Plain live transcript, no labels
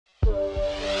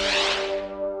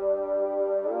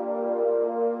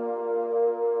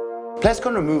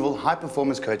Plascon Removal High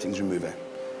Performance Coatings Remover.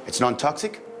 It's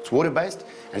non-toxic, it's water-based,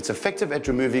 and it's effective at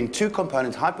removing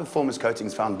two-component high-performance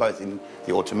coatings found both in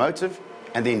the automotive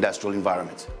and the industrial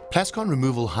environment. Plascon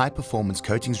Removal High Performance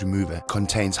Coatings Remover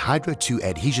contains Hydro 2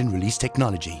 adhesion release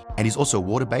technology and is also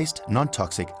water-based,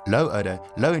 non-toxic, low odor,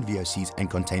 low in VOCs, and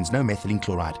contains no methylene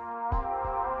chloride.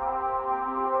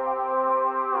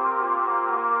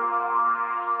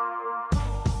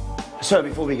 So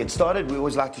before we get started, we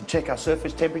always like to check our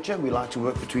surface temperature. We like to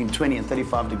work between 20 and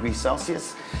 35 degrees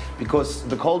Celsius because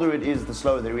the colder it is, the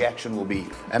slower the reaction will be.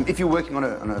 If you're working on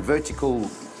a vertical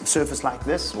surface like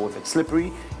this, or if it's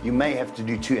slippery, you may have to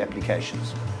do 2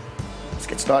 applications. Let's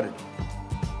get started.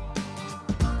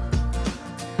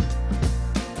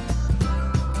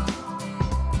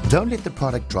 Don't let the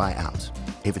product dry out.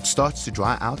 If it starts to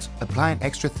dry out, apply an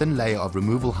extra thin layer of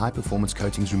Removal High Performance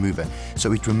Coatings Remover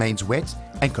so it remains wet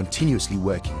and continuously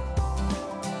working.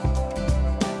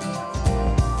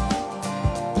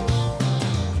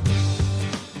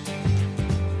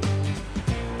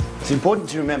 It's important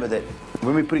to remember that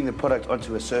when we're putting the product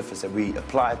onto a surface that we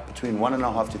apply it between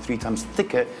 1.5 to 3 times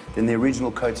thicker than the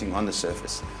original coating on the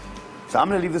surface. So I'm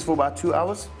going to leave this for about 2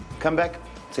 hours, come back,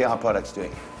 see how our product's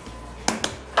doing.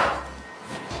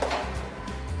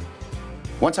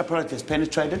 Once our product has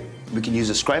penetrated, we can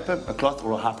use a scraper, a cloth,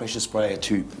 or a high pressure sprayer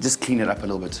to just clean it up a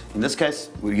little bit. In this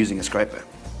case, we're using a scraper.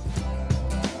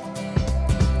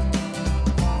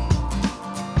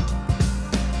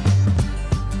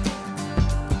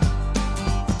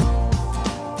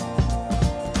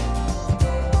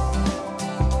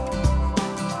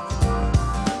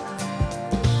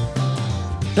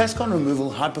 Plascon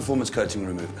Removal High Performance Coating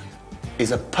Remover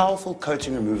is a powerful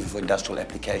coating remover for industrial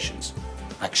applications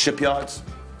like shipyards,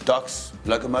 docks,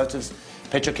 locomotives,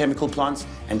 petrochemical plants,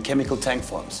 and chemical tank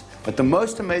farms. But the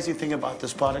most amazing thing about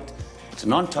this product, it's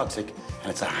non-toxic and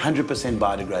it's 100%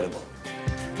 biodegradable.